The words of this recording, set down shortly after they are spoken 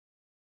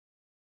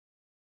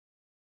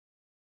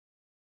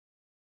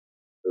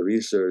The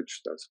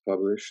research that's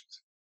published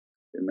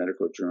in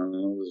medical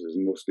journals is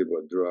mostly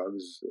about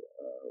drugs,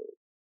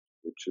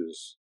 which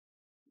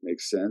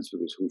makes sense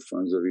because who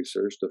funds the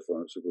research? The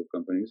pharmaceutical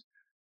companies.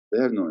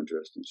 They have no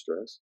interest in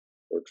stress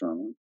or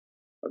trauma.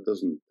 That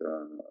doesn't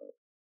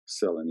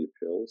sell any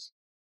pills.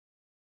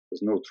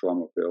 There's no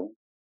trauma pill,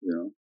 you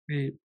know.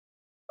 Right.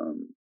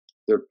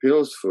 There are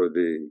pills for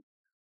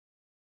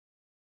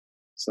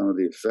some of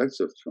the effects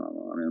of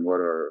trauma. I mean,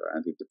 what are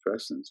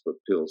antidepressants but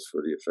pills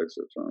for the effects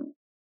of trauma?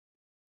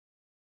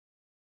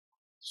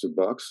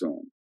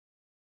 Suboxone,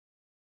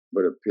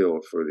 but a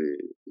pill for the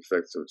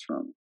effects of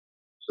trauma.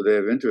 So they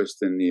have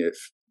interest in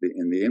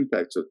the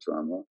impacts of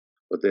trauma,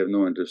 but they have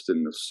no interest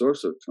in the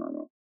source of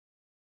trauma.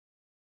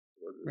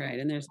 Right.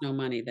 And there's no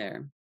money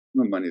there.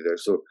 No money there.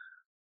 So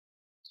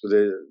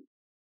the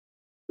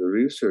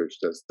research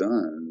that's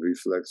done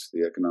reflects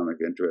the economic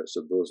interests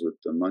of those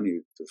with the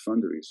money to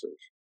fund the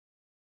research.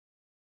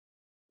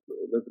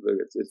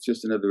 It's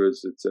just, in other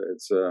words, it's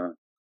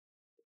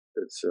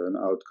an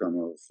outcome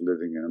of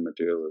living in a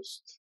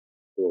materialist,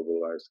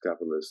 globalized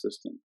capitalist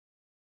system.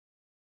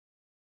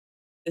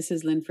 This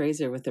is Lynn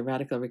Fraser with the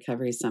Radical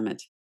Recovery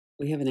Summit.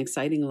 We have an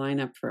exciting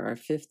lineup for our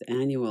 5th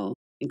annual,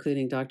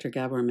 including Dr.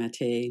 Gabor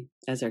Maté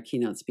as our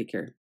keynote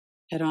speaker.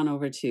 Head on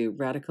over to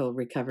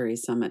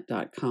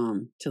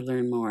radicalrecoverysummit.com to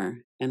learn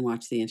more and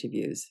watch the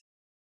interviews.